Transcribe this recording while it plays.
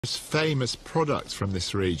most famous product from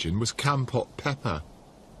this region was Kampot pepper,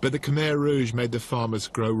 but the Khmer Rouge made the farmers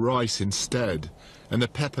grow rice instead, and the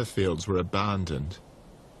pepper fields were abandoned.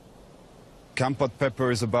 Kampot pepper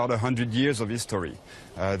is about 100 years of history.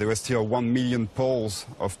 There were still 1 million poles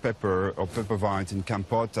of pepper or pepper vines in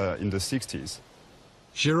Kampot in the 60s.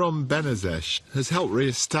 Jérôme Benazech has helped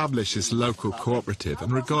re-establish this local cooperative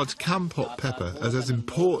and regards Kampot pepper as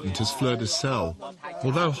important as fleur de sel.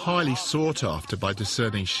 Although highly sought after by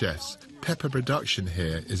discerning chefs, pepper production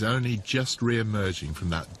here is only just re-emerging from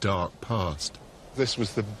that dark past. This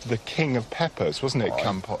was the king of peppers, wasn't it,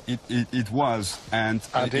 Kampot? It was, and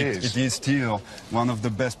it is still one of the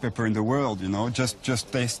best pepper in the world, you know.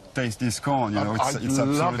 Just taste this corn, you know, it's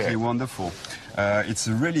absolutely wonderful. It's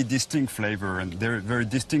a really distinct flavor and very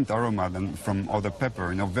distinct aroma than from other pepper,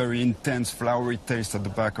 you know, very intense flowery taste at the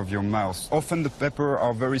back of your mouth. Often the pepper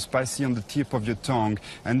are very spicy on the tip of your tongue,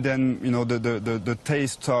 and then, you know, the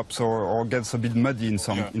taste stops or gets a bit muddy in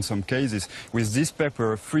some cases. With this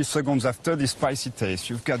pepper, 3 seconds after the spicy taste,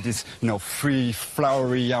 you've got this, you know, free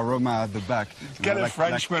flowery aroma at the back. Get a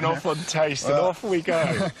Frenchman off on taste, and off we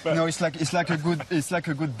go. But no, it's like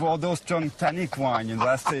a good Bordeaux strong tannic wine, and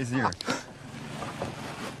that stays here.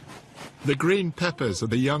 The green peppers are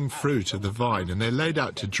the young fruit of the vine, and they're laid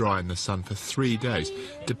out to dry in the sun for 3 days,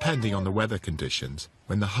 depending on the weather conditions,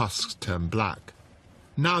 when the husks turn black.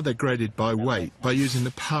 Now they're graded by weight, by using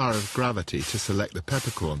the power of gravity to select the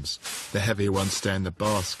peppercorns. The heavier ones stay in the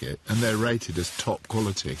basket, and they're rated as top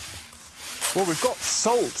quality. Well, we've got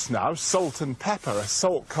salt now, salt and pepper.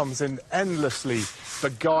 Salt comes in endlessly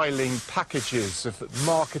beguiling packages of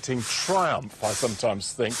marketing triumph, I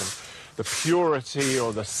sometimes think, of the purity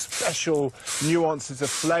or the special nuances of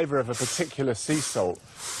flavour of a particular sea salt.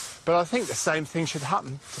 But I think the same thing should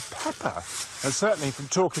happen to pepper. And certainly from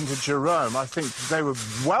talking to Jérôme, I think they would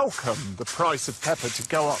welcome the price of pepper to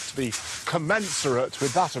go up to be commensurate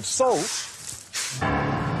with that of salt.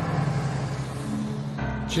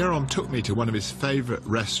 Jérôme took me to one of his favourite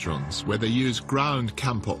restaurants where they use ground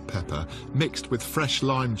Kampot pepper mixed with fresh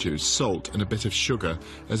lime juice, salt and a bit of sugar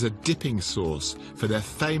as a dipping sauce for their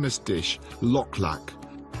famous dish, lok lak.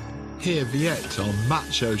 Here Viet, our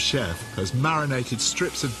macho chef, has marinated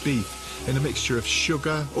strips of beef in a mixture of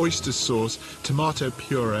sugar, oyster sauce, tomato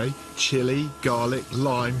puree, chilli, garlic,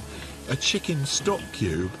 lime, a chicken stock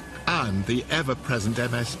cube and the ever-present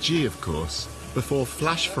MSG, of course, before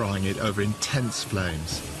flash frying it over intense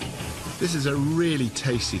flames. This is a really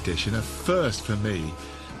tasty dish and a first for me.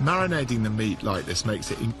 Marinating the meat like this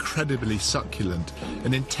makes it incredibly succulent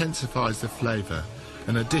and intensifies the flavour,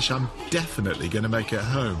 and a dish I'm definitely going to make at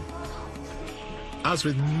home. As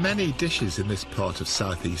with many dishes in this part of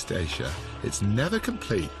Southeast Asia, it's never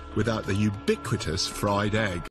complete without the ubiquitous fried egg.